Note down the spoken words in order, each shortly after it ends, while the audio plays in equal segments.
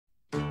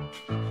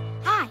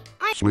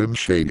Slim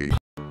Shady.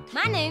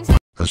 My name's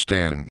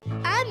Stan.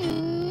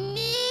 I'm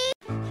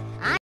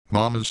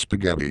Mama's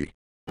Spaghetti.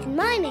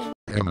 my name.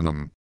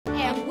 Eminem.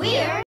 And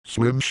we're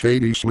Slim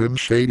Shady, Slim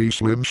Shady,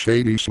 Slim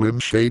Shady, Slim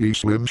Shady,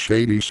 Slim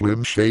Shady,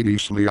 Slim Shady,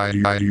 Slim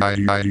Shady.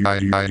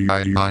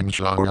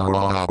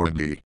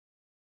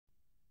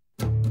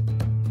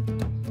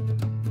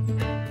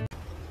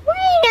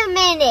 Wait a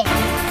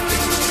minute.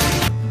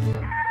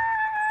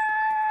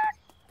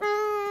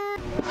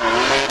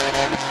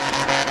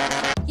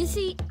 You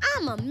see,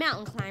 I'm a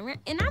mountain climber,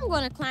 and I'm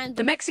gonna climb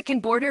The Mexican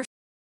border?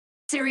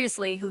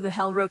 Seriously, who the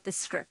hell wrote this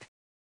script?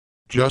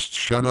 Just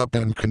shut up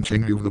and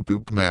continue the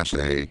poop masse.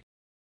 Yeah,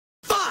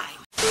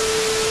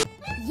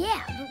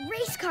 but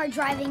race car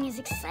driving is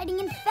exciting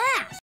and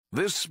fast.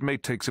 This may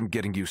take some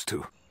getting used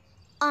to.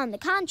 On the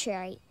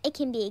contrary, it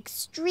can be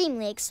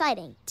extremely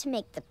exciting to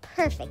make the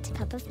perfect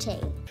cup of tea.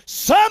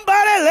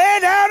 Somebody lay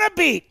down a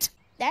beat!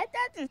 That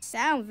doesn't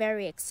sound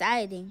very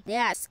exciting.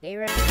 Yeah,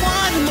 scary.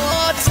 One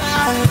more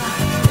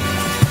time!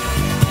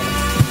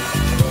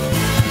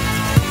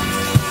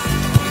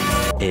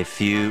 A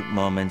few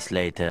moments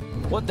later.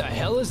 What the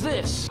hell is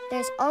this?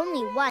 There's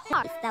only one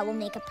leaf that will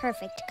make a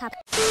perfect cup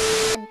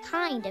and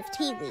kind of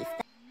tea leaf.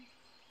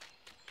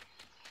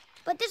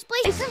 But this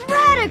place is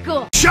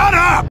radical! Shut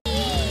up!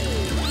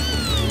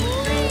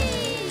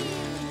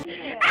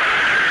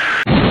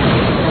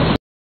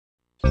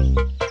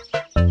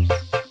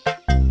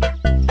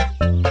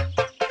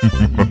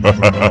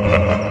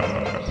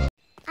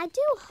 I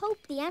do hope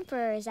the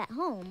Emperor is at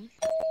home.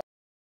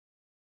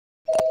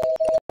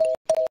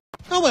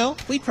 Oh well,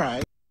 we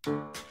tried.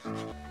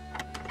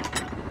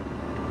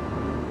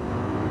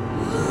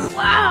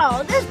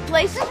 Wow, this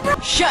place is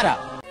Shut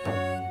up!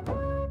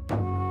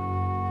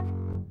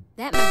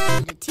 That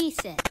must be the tea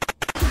set.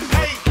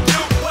 Hey, yo,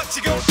 what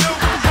you gonna do?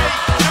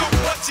 Hey, yo,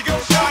 what you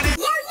gonna party?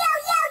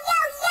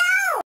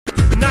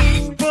 Not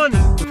funny.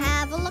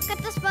 Have a look at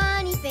this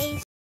funny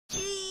face.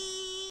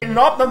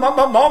 No,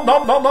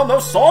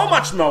 so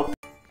much no!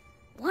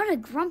 What a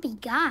grumpy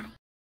guy.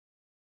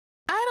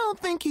 I don't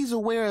think he's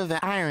aware of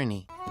the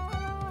irony.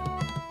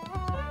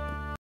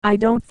 I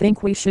don't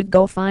think we should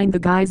go find the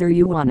geyser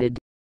you wanted.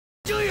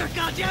 Do your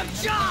goddamn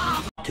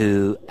job!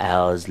 2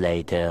 hours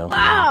later.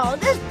 Wow,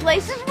 this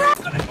place is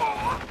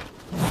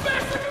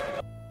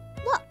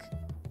Look,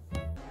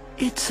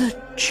 It's a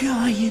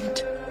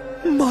giant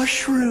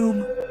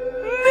mushroom.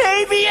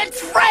 Maybe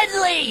it's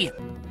friendly!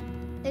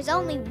 there's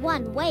only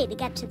one way to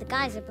get to the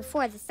geyser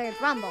before the third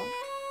rumble.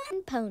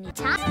 Pony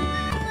top.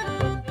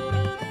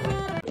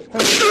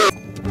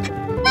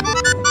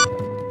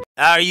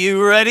 Are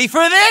you ready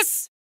for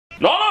this?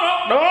 No!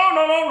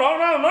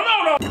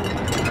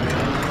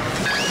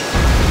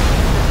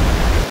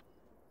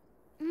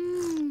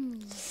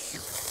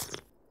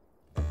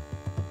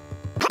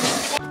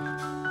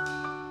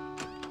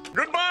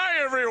 Goodbye,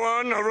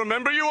 everyone. I'll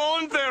remember you all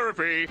in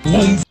therapy.